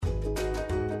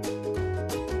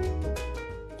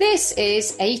This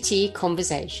is AT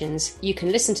Conversations. You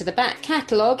can listen to the back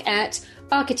catalogue at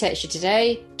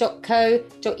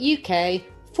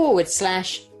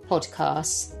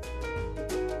architecturetoday.co.uk/podcasts.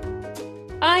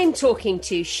 I'm talking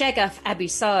to Shegaf Abu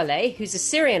Saleh, who's a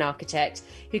Syrian architect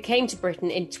who came to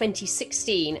Britain in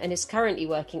 2016 and is currently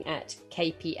working at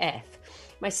KPF.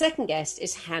 My second guest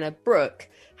is Hannah Brooke.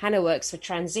 Hannah works for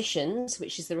Transitions,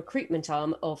 which is the recruitment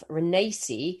arm of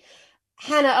Renacy.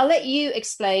 Hannah, I'll let you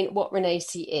explain what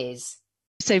Renacy is.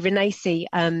 So Renacy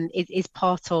is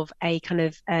part of a kind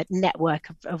of network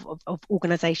of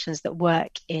organisations that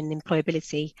work in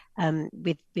employability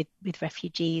with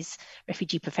refugees,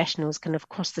 refugee professionals kind of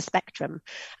across the spectrum.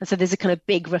 And so there's a kind of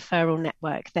big referral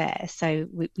network there. So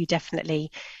we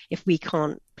definitely, if we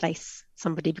can't place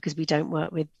somebody because we don't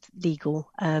work with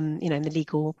legal, in the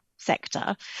legal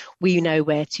sector, we know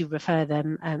where to refer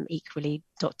them, equally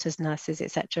doctors, nurses,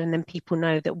 etc. And then people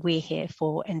know that we're here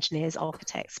for engineers,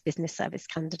 architects, business service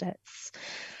candidates,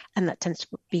 and that tends to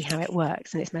be how it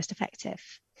works and it's most effective.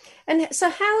 And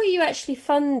so how are you actually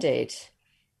funded?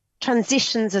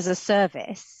 Transitions as a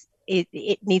service,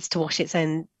 it needs to wash its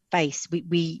own face.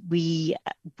 We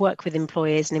work with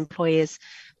employers, and employers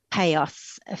pay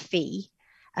us a fee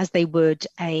as they would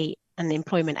an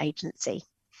employment agency.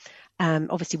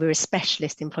 Obviously, we're a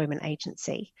specialist employment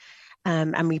agency,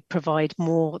 and we provide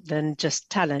more than just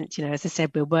talent. You know, as I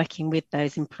said, we're working with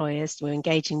those employers, we're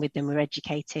engaging with them, we're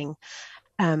educating.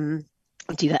 We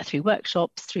do that through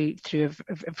workshops, through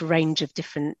a range of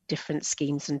different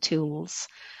schemes and tools.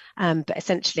 But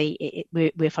essentially,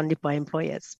 we're funded by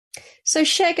employers. So,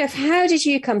 Shegaf, how did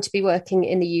you come to be working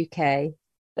in the UK?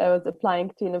 I was applying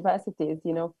to universities,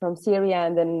 from Syria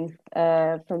and then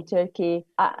from Turkey.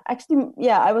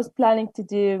 I was planning to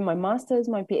do my master's,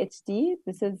 my PhD.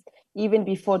 This is even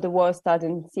before the war started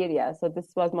in Syria. So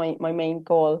this was my main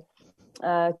goal,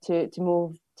 to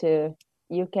move to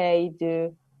UK,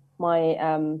 do my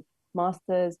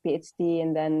master's, PhD,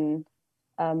 and then,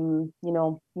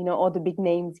 all the big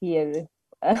names here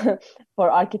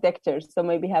for architecture. So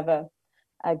maybe have a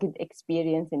good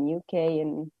experience in UK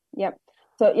and yeah.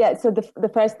 So the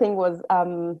first thing was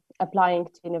applying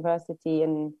to university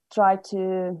and try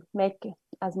to make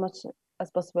as much as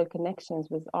possible connections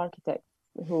with architects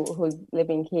who's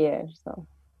living here. So.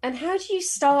 And how do you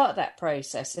start that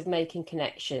process of making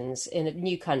connections in a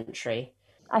new country?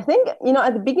 I think,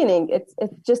 at the beginning, it's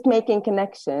just making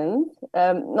connections,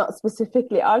 not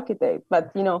specifically architects,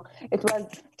 but, it was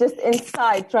just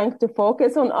inside trying to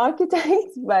focus on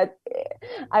architects, but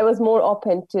I was more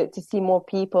open to see more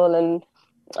people, and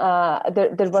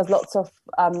there was lots of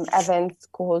events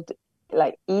called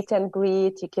like Eat and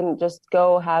Greet. You can just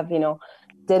go have,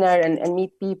 dinner and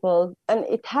meet people. And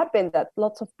it happened that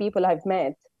lots of people I've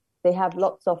met, they have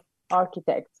lots of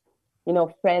architects,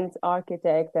 friends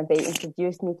architects, and they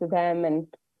introduced me to them. And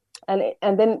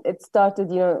then it started,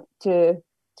 to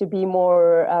be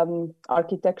more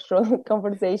architectural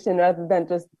conversation rather than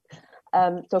just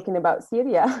talking about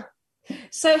Syria.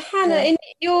 So, Hannah, in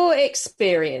your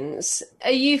experience, are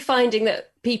you finding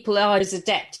that people are as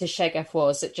adept as Shegaf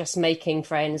was at just making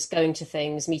friends, going to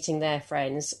things, meeting their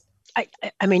friends? I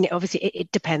mean, obviously,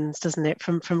 it depends, doesn't it,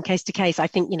 from case to case? I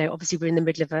think, obviously, we're in the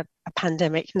middle of a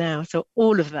pandemic now, so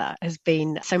all of that has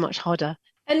been so much harder.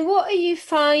 And what are you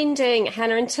finding,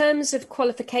 Hannah, in terms of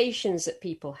qualifications that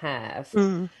people have?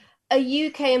 Are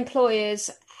UK employers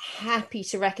happy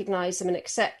to recognise them and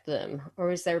accept them,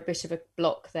 or is there a bit of a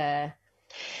block there?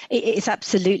 It's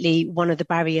absolutely one of the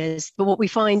barriers. But what we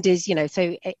find is,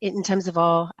 so in terms of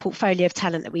our portfolio of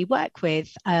talent that we work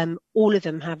with, all of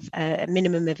them have a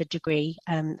minimum of a degree,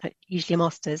 usually a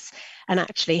master's, and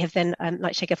actually have then,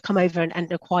 like Shegaf, come over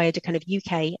and acquired a kind of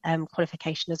UK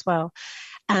qualification as well.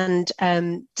 And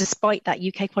despite that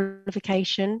UK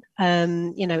qualification,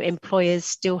 employers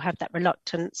still have that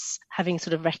reluctance, having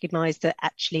sort of recognised that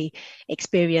actually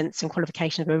experience and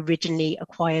qualifications were originally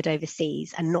acquired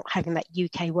overseas, and not having that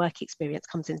UK work experience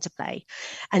comes into play.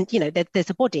 And,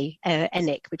 there's a body,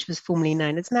 ENIC, which was formerly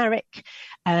known as NARIC,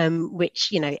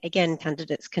 which, again,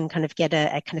 candidates can kind of get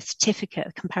a kind of certificate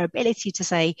of comparability to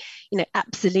say,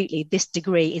 absolutely, this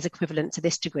degree is equivalent to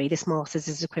this degree, this master's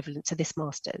is equivalent to this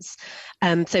master's.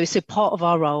 So part of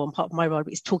our role and part of my role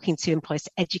is talking to employers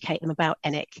to educate them about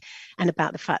ENIC and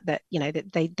about the fact that,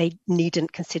 that they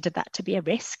needn't consider that to be a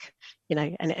risk,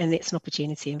 and it's an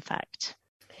opportunity, in fact.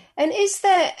 And is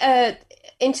there,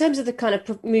 in terms of the kind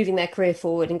of moving their career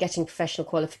forward and getting professional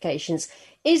qualifications,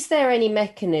 is there any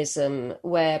mechanism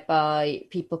whereby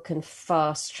people can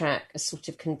fast track a sort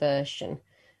of conversion?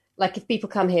 Like if people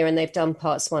come here and they've done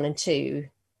parts 1 and 2,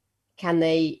 can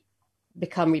they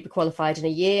become re-qualified in a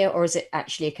year, or is it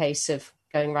actually a case of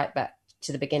going right back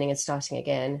to the beginning and starting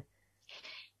again?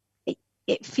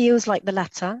 It feels like the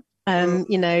latter. And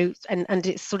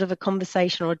it's sort of a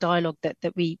conversation or a dialogue that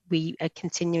we are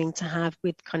continuing to have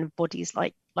with kind of bodies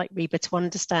like REBA to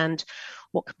understand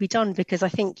what could be done, because I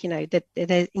think that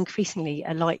there's increasingly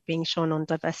a light being shone on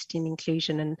diversity and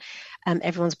inclusion, and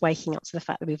everyone's waking up to the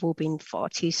fact that we've all been far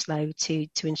too slow to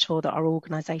ensure that our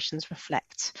organisations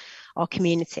reflect our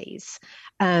communities,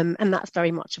 and that's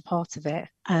very much a part of it.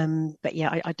 But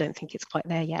yeah, I don't think it's quite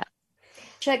there yet.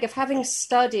 Shegef, having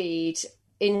studied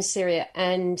in Syria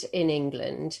and in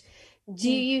England, do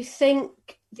you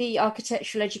think the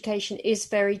architectural education is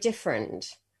very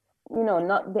different?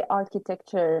 Not the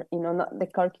architecture, not the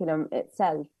curriculum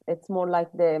itself. It's more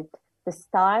like the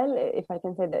style, if I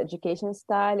can say, the education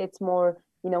style. It's more,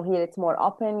 here it's more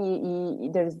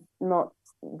open. There's not,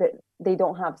 they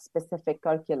don't have specific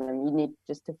curriculum. You need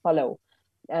just to follow,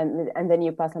 and then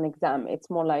you pass an exam. It's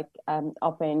more like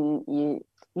open.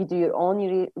 You do your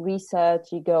own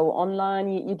research, you go online,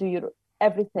 you do your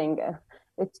everything.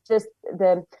 It's just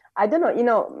I don't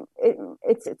know,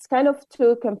 it's kind of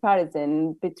two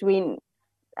comparison between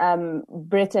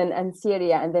Britain and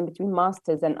Syria, and then between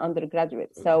masters and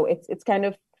undergraduates. So it's kind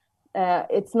of,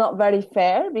 it's not very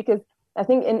fair, because I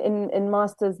think in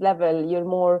master's level, you're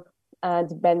more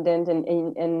dependent,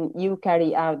 and you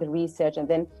carry out the research, and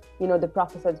then, the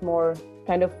professor's more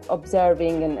kind of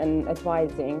observing and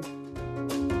advising.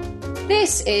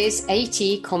 This is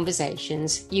AT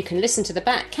Conversations. You can listen to the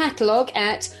back catalogue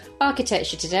at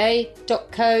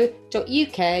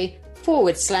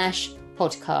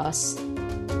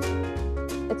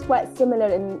architecturetoday.co.uk/podcasts. It's quite similar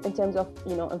in terms of,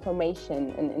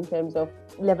 information, and in terms of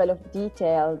level of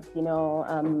details,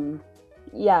 I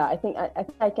think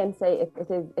I can say it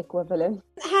is equivalent.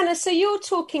 Hannah, so you're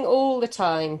talking all the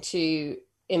time to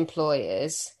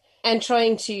employers and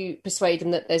trying to persuade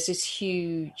them that there's this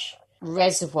huge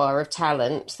reservoir of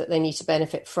talent that they need to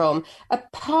benefit from.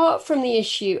 Apart from the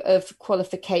issue of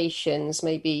qualifications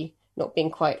maybe not being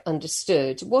quite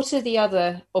understood, what are the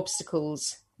other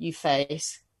obstacles you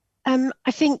face?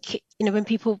 I think, when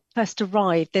people first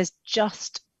arrive, there's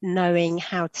just knowing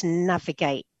how to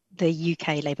navigate the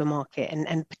UK labour market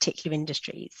and particular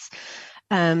industries.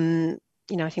 I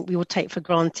think we all take for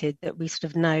granted that we sort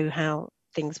of know how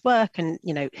things work, and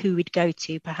who we'd go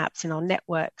to perhaps in our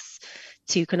networks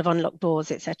to kind of unlock doors,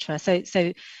 etc. So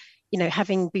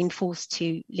having been forced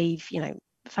to leave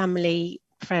family,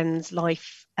 friends,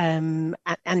 life, and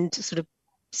sort of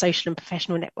social and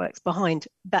professional networks behind,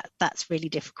 that's really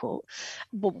difficult.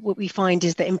 What we find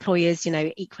is that employers,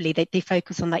 equally they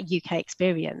focus on that UK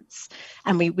experience,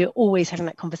 and we're always having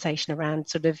that conversation around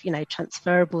sort of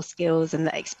transferable skills, and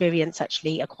that experience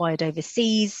actually acquired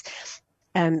overseas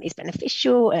is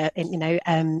beneficial.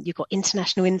 You've got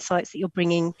international insights that you're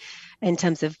bringing in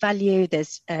terms of value.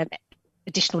 There's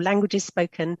additional languages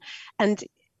spoken, and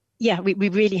we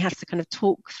really have to kind of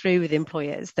talk through with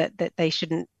employers that they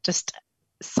shouldn't just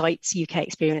cite UK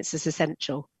experience as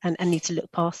essential, and need to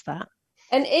look past that.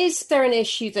 And is there an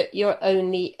issue that you're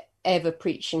only ever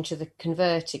preaching to the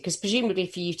converted? Because presumably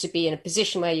for you to be in a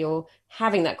position where you're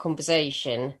having that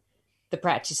conversation, the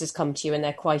practice has come to you and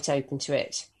they're quite open to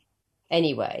it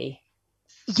anyway.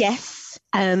 Yes,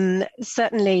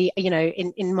 certainly,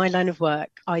 in my line of work,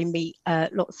 I meet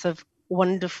lots of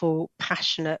wonderful,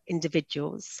 passionate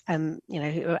individuals, who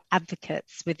are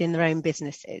advocates within their own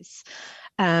businesses.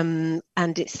 And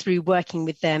it's through working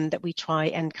with them that we try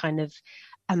and kind of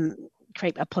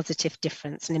create a positive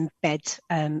difference and embed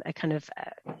a kind of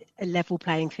a level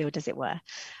playing field, as it were.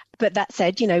 But that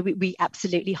said, we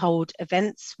absolutely hold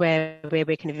events where we're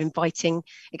kind of inviting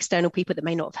external people that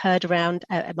may not have heard around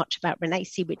much about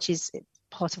Renacci, which is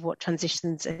part of what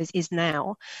Transitions is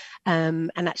now,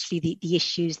 and actually the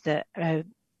issues that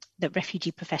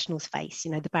refugee professionals face,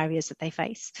 the barriers that they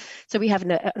face. So we have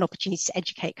an opportunity to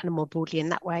educate kind of more broadly in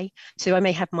that way. So I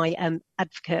may have my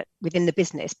advocate within the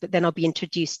business, but then I'll be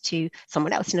introduced to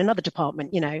someone else in another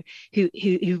department, who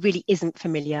really isn't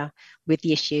familiar with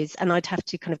the issues. And I'd have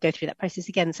to kind of go through that process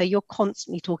again. So you're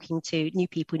constantly talking to new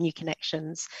people, new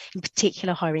connections, in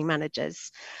particular hiring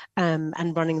managers,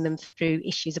 and running them through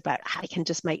issues about how they can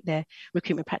just make their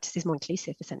recruitment practices more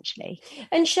inclusive, essentially.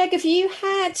 And Shegef, you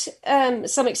had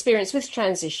some experience with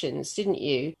Transitions, didn't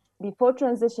you? Before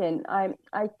Transition, I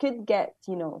could get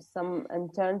some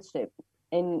internship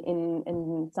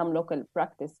in some local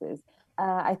practices.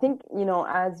 I think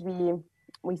as we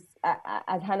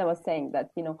as Hannah was saying, that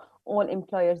all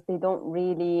employers, they don't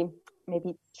really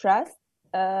maybe trust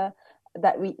that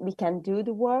we can do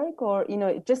the work, or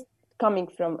just coming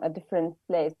from a different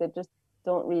place, they just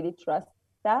don't really trust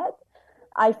that.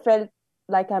 I felt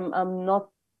like I'm not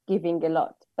giving a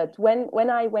lot. But when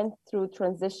I went through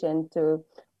transition to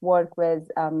work with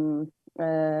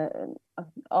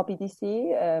OPDC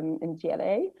in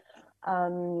GLA,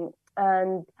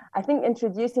 and I think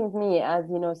introducing me as,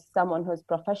 you know, someone who's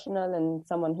professional and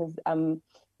someone who's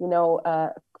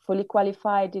fully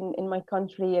qualified in my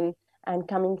country, and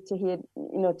coming to here,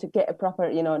 you know, to get a proper,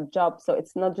 you know, job. So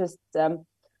it's not just a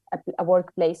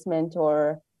work placement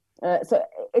or so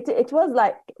it was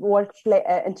like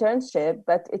internship,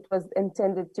 but it was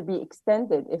intended to be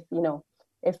extended if, you know,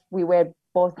 if we were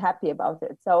both happy about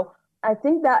it. So I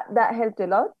think that helped a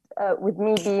lot with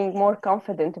me being more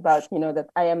confident about, you know,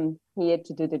 that I am here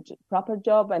to do the proper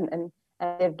job, and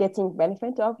they're getting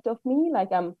benefit out of me,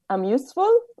 like I'm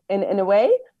useful in a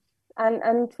way.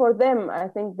 And for them, I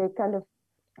think they kind of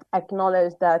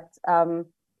acknowledge that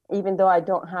even though I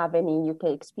don't have any UK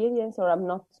experience, or I'm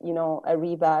not, you know, a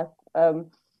RIBA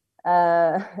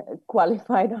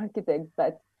qualified architect,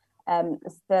 but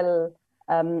still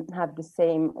have the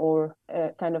same or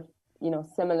kind of, you know,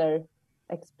 similar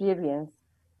experience.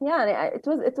 Yeah, and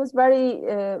it was very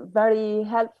very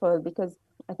helpful, because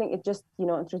I think it just, you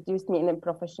know, introduced me in a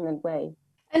professional way.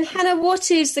 And Hannah, what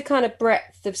is the kind of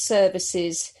breadth of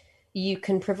services you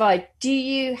can provide? Do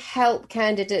you help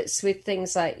candidates with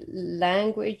things like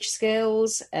language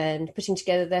skills and putting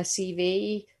together their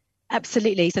CV?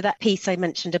 Absolutely. So that piece I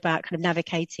mentioned about kind of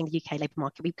navigating the UK labour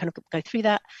market, we kind of go through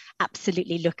that.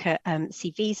 Absolutely look at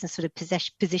CVs and sort of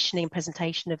positioning and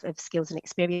presentation of skills and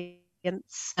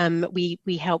experience.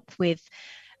 We help with,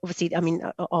 obviously, I mean,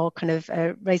 our kind of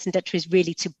raison d'etre is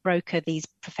really to broker these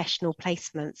professional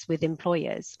placements with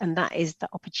employers, and that is the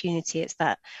opportunity. It's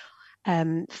that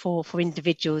for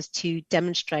individuals to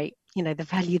demonstrate, you know, the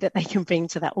value that they can bring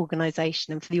to that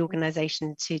organisation, and for the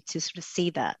organisation to sort of see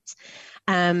that,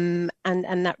 and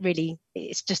that really,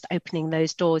 it's just opening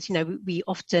those doors. You know, we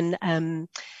often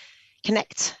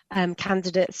connect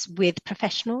candidates with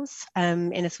professionals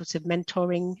in a sort of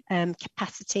mentoring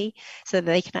capacity, so that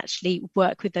they can actually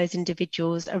work with those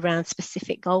individuals around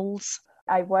specific goals.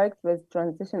 I worked with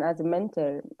transition as a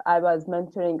mentor. I was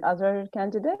mentoring other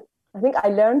candidates. I think I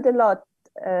learned a lot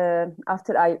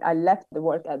after I left the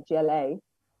work at GLA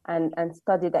and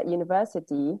studied at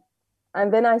university.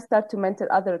 And then I started to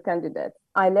mentor other candidates.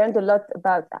 I learned a lot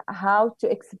about how to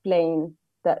explain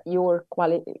that you're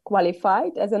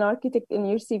qualified as an architect in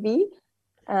your CV.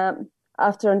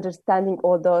 After understanding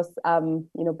all those, you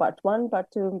know, part 1,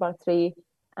 part 2, and part 3,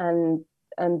 and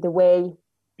the way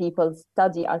people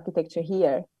study architecture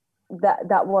here,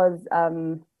 that was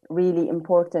really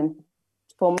important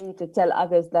for me to tell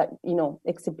others that, you know,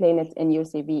 explain it in your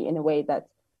CV in a way that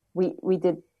we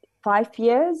did 5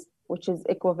 years, which is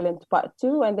equivalent to part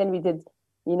 2, and then we did,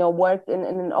 you know, worked in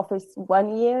an office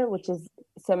 1 year, which is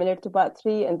similar to part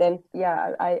 3, and then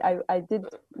I did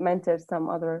mentor some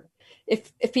other.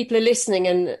 If people are listening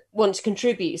and want to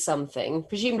contribute something,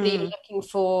 presumably looking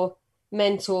for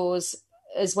mentors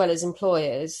as well as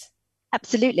employers.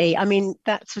 Absolutely. I mean,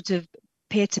 that sort of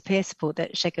peer-to-peer support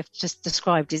that Sheguf just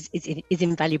described is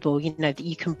invaluable. You know, that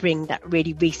you can bring that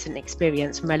really recent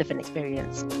experience, relevant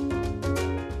experience.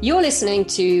 You're listening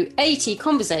to AT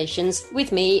Conversations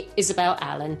with me, Isabel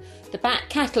Allen. The back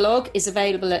catalogue is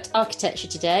available at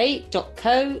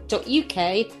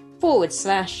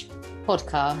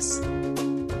architecturetoday.co.uk/podcasts.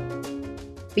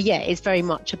 But yeah, it's very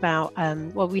much about,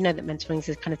 well, we know that mentoring is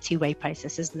a kind of two-way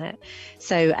process, isn't it?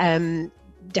 So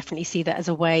definitely see that as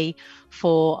a way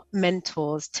for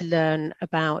mentors to learn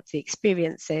about the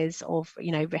experiences of,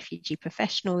 you know, refugee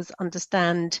professionals,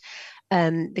 understand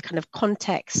the kind of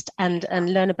context, and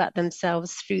learn about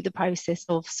themselves through the process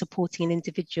of supporting an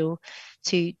individual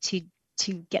to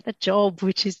get a job,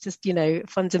 which is just, you know,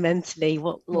 fundamentally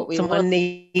what someone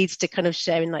needs to kind of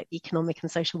share in like the economic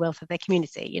and social wealth of their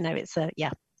community. You know, it's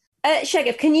yeah.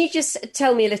 Sheguf, can you just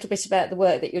tell me a little bit about the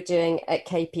work that you're doing at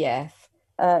KPF?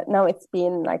 Now it's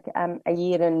been like a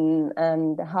year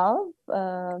and a half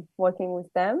working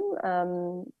with them.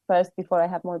 First before I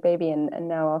had my baby, and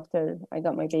now after I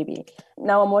got my baby.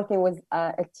 Now I'm working with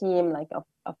a team like of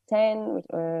 10. Which,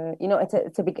 you know,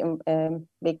 it's a big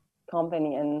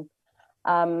company, and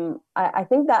I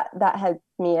think that helped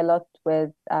me a lot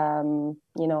with you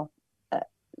know,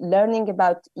 learning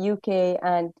about UK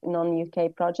and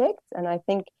non-UK projects. And I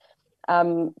think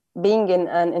being in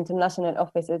an international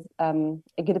office is a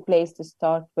good place to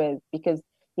start with, because,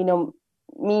 you know,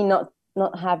 me not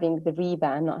having the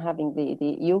RIBA and not having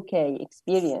the UK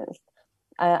experience,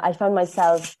 I found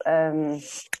myself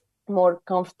more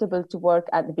comfortable to work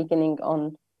at the beginning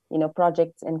on, you know,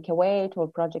 projects in Kuwait or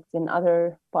projects in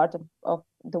other parts of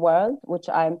the world, which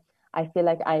I feel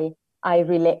like I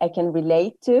I can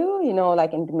relate to,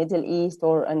 like in the Middle East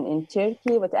or in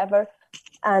Turkey, whatever.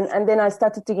 And then I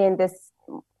started to gain this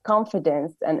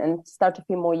confidence and start to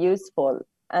feel more useful.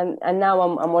 And now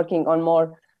I'm working on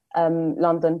more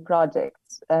London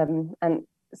projects and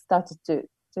started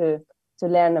to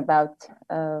learn about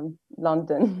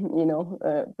London,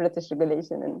 British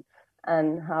regulation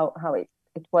and how it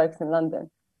works in London.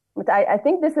 But I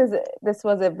think this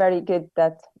was a very good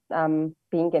that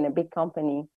being in a big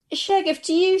company. Shaguf,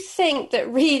 do you think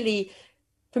that really,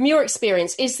 from your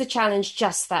experience, is the challenge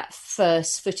just that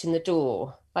first foot in the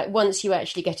door? Like once you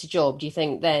actually get a job, do you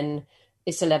think then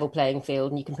it's a level playing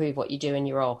field and you can prove what you do and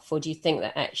you're off? Or do you think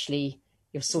that actually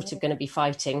you're sort of going to be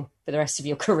fighting for the rest of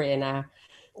your career now?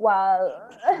 Well,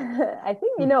 I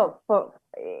think,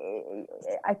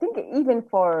 I think even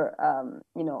for,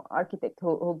 architects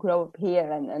who grow up here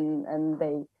and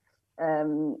they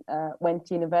went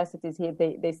to universities here,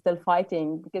 they're still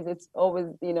fighting because it's always,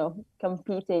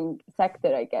 competing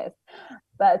sector, I guess.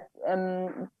 But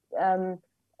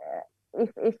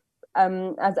if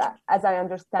as I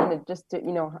understand it, just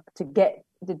to get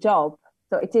the job,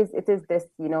 so it is this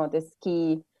this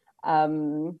key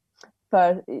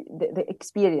for the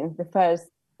experience, the first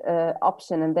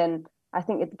option, and then I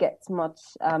think it gets much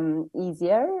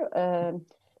easier.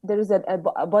 There is a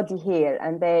body here,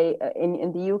 and they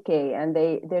in the UK, and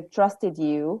they trusted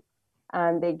you,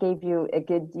 and they gave you a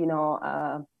good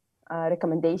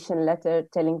recommendation letter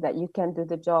telling that you can do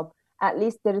the job. At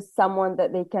least there is someone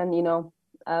that they can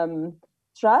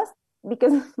trust,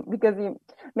 because you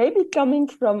maybe coming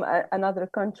from another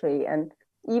country, and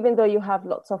even though you have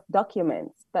lots of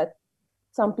documents, but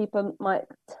some people might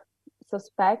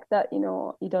suspect that you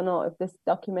don't know if this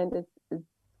document is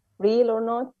real or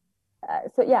not.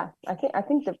 So yeah, I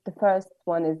think the first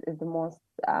one is the most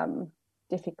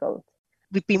difficult.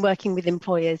 We've been working with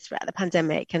employers throughout the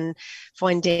pandemic and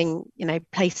finding,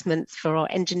 placements for our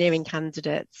engineering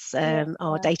candidates,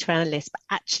 our data analysts, but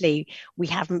actually we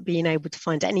haven't been able to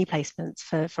find any placements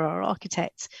for our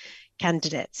architect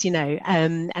candidates,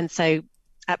 and so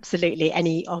absolutely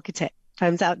any architect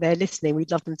firms out there listening,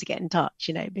 we'd love them to get in touch,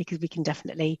 because we can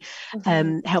definitely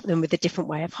help them with a different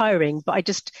way of hiring.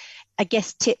 But I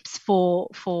guess tips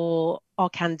for our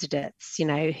candidates,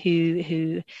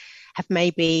 who have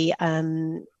maybe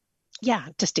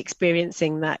just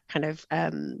experiencing that kind of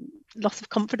loss of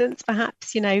confidence,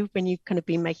 perhaps, when you've kind of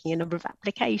been making a number of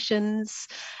applications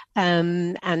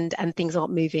and things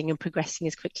aren't moving and progressing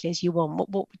as quickly as you want.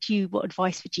 What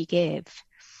advice would you give?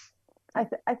 I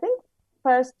think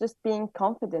first, just being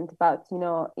confident about,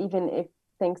 even if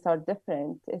things are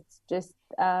different, it's just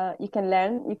you can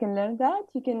learn that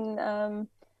you can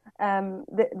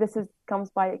comes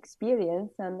by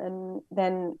experience, and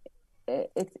then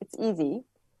it's easy.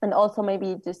 And also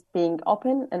maybe just being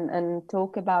open and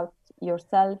talk about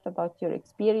yourself, about your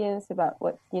experience, about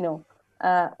what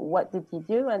did you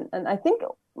do, and I think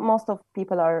most of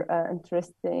people are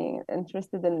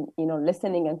interested in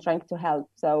listening and trying to help.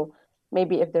 So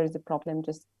maybe if there's a problem,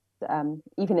 just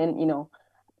even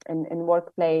in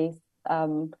workplace,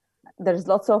 there's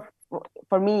lots of,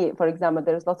 for me, for example,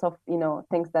 there's lots of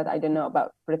things that I don't know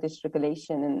about British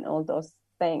regulation and all those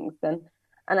things,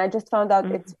 and I just found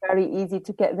out it's very easy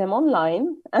to get them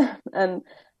online, and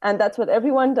that's what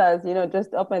everyone does,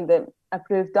 just open the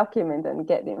approved document and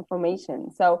get the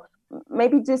information. So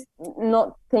maybe just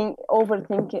not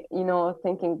overthink it,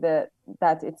 thinking that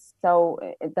it's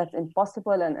that's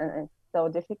impossible and it's so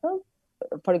difficult.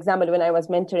 For example, when I was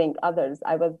mentoring others,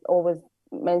 I was always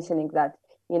mentioning that,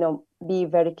 be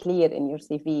very clear in your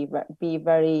CV, be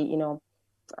very,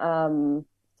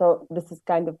 so this is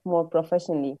kind of more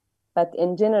professionally. But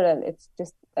in general, it's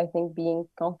just, I think, being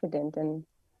confident, and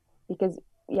because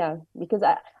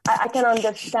I can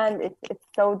understand it's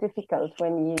so difficult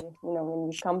when you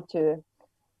come to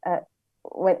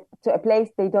a place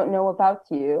they don't know about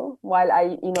you. While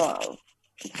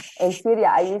in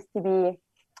Syria, I used to be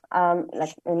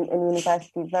like in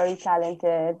university, very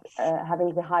talented,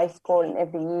 having the high score in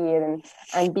every year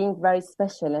and being very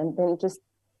special, and then just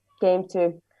came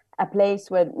to a place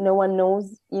where no one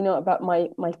knows, about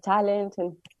my talent,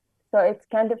 and so it's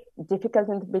kind of difficult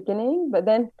in the beginning. But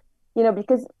then,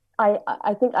 because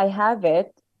I think I have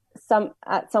it.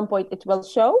 At some point it will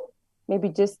show. Maybe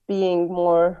just being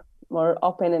more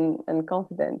open and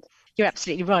confident. You're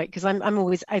absolutely right, because I'm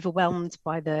always overwhelmed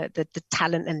by the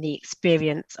talent and the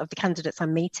experience of the candidates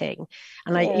I'm meeting,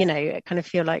 and I kind of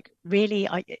feel like really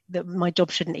that my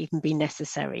job shouldn't even be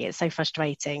necessary. It's so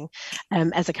frustrating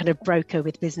as a kind of broker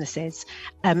with businesses,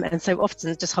 and so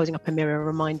often just holding up a mirror,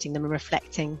 reminding them and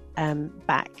reflecting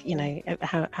back,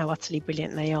 how utterly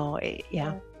brilliant they are.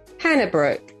 Hannah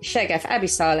Brooke, Shegef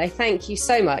Abisaleh, thank you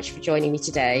so much for joining me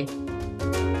today.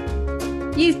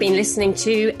 You've been listening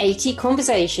to 80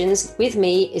 Conversations with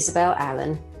me, Isabel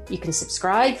Allen. You can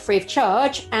subscribe free of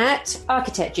charge at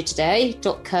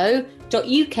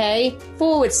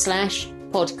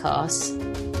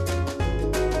architecturetoday.co.uk/podcasts.